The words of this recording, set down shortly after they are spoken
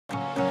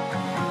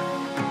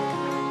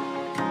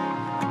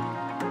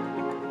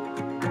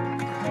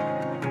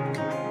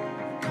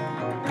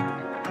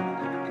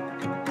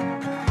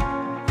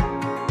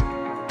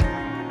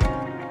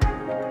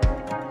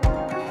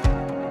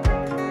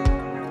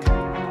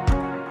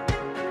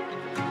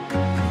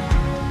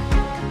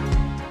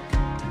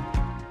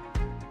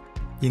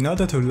In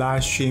order to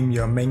live stream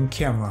your main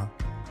camera,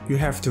 you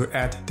have to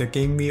add the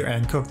game view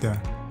encoder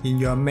in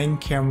your main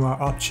camera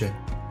object,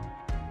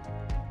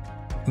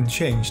 and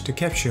change the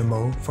capture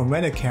mode from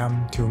weather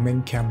cam to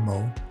main cam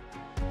mode.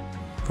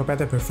 For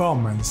better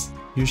performance,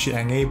 you should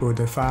enable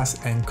the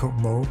fast encode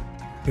mode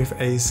with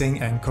async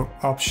encode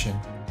option.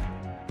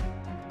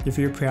 If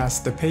you press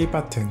the play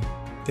button,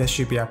 there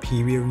should be a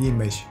preview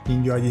image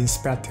in your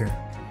inspector.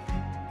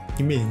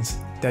 It means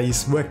that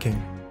it's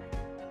working.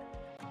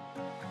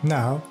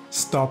 Now,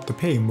 stop the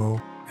play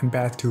mode and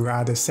back to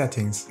other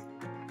settings.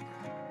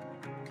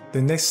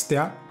 The next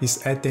step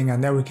is adding a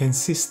networking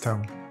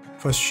system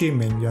for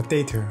streaming your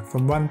data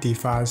from one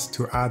device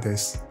to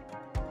others.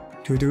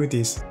 To do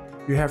this,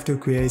 you have to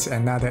create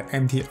another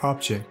empty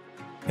object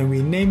and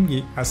rename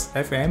it as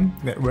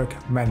FM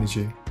Network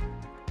Manager,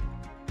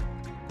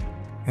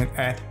 and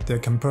add the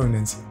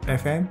components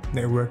FM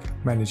Network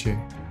Manager.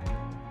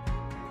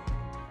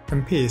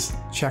 And please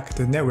check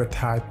the network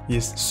type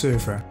is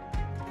server.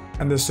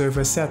 Under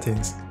server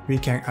settings, we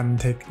can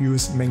untick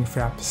use main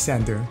fab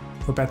sender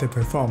for better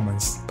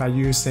performance by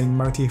using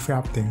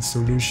multi-threading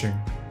solution.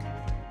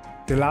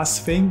 The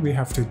last thing we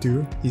have to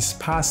do is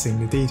passing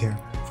the data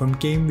from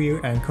game view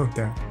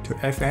encoder to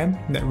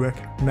FM Network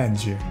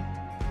Manager.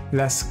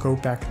 Let's go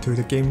back to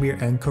the game view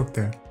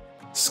encoder,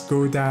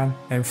 scroll down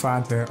and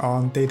find the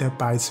on data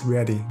bytes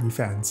ready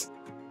event.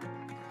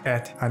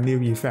 Add a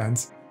new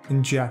event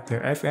and drag the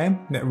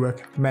FM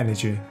Network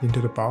Manager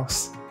into the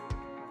box.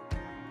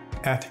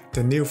 Add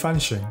the new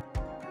function,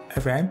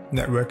 FM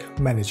Network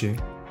Manager,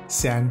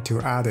 send to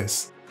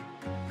others.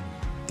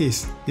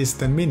 This is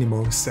the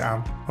minimal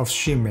setup of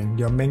streaming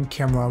your main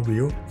camera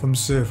view from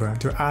server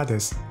to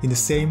others in the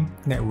same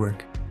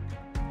network.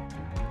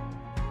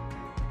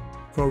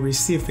 For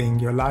receiving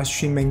your live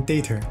streaming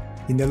data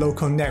in the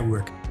local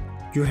network,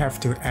 you have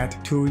to add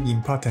two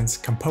important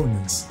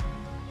components.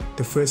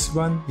 The first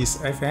one is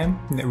FM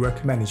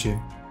Network Manager,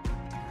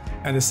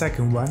 and the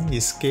second one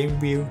is Game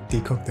View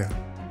Decoder.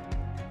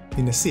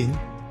 In the scene,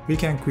 we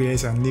can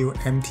create a new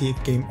empty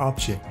game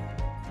object.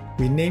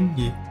 We name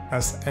it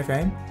as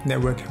FM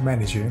Network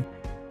Manager.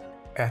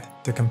 Add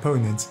the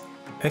component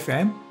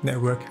FM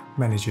Network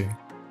Manager,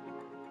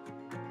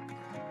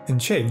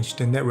 and change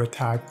the network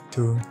type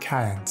to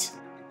client.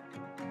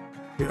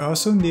 We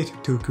also need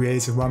to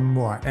create one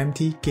more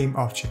empty game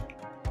object.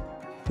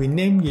 We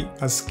name it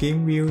as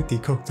Game View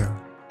Decoder.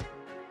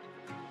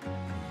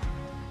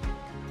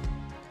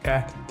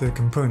 Add the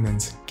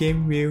component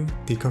Game View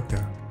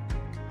Decoder.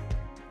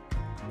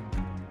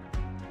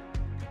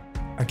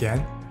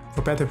 Again,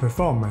 for better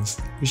performance,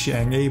 we should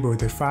enable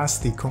the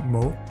fast decode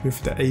mode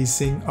with the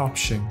async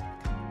option.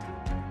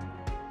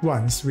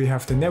 Once we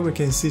have the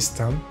networking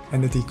system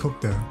and the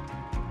decoder,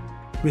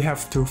 we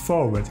have to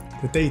forward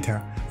the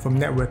data from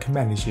Network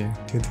Manager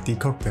to the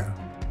decoder.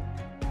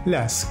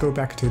 Let's go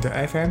back to the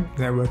FM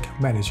Network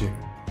Manager,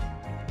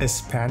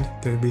 expand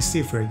the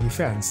receiver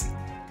events,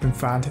 and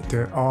find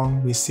the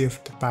on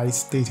received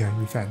bytes data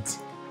event.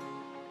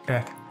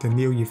 Add the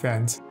new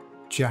event,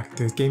 drag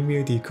the Game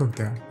View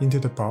Decoder into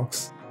the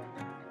box,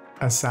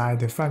 assign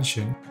the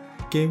function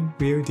Game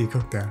View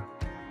Decoder.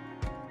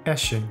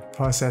 Action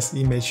process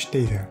image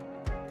data.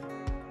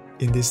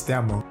 In this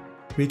demo,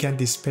 we can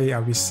display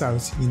a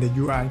result in the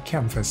UI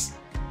canvas.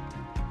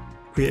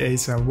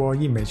 Create a wall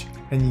image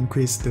and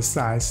increase the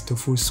size to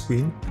full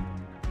screen.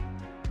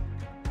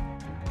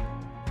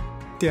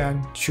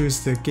 Then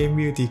choose the Game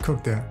View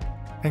Decoder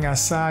and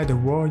assign the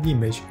wall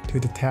image to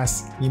the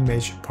test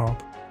image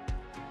prop.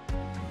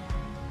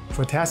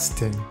 For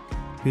testing,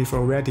 we've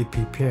already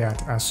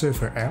prepared a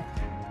server app.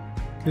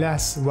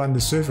 Let's run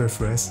the server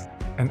first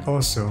and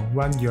also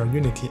run your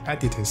Unity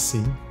editor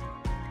scene.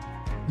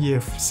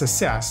 If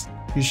success,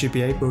 you should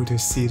be able to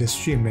see the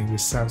streaming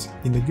results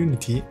in the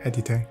Unity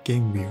editor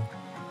game view.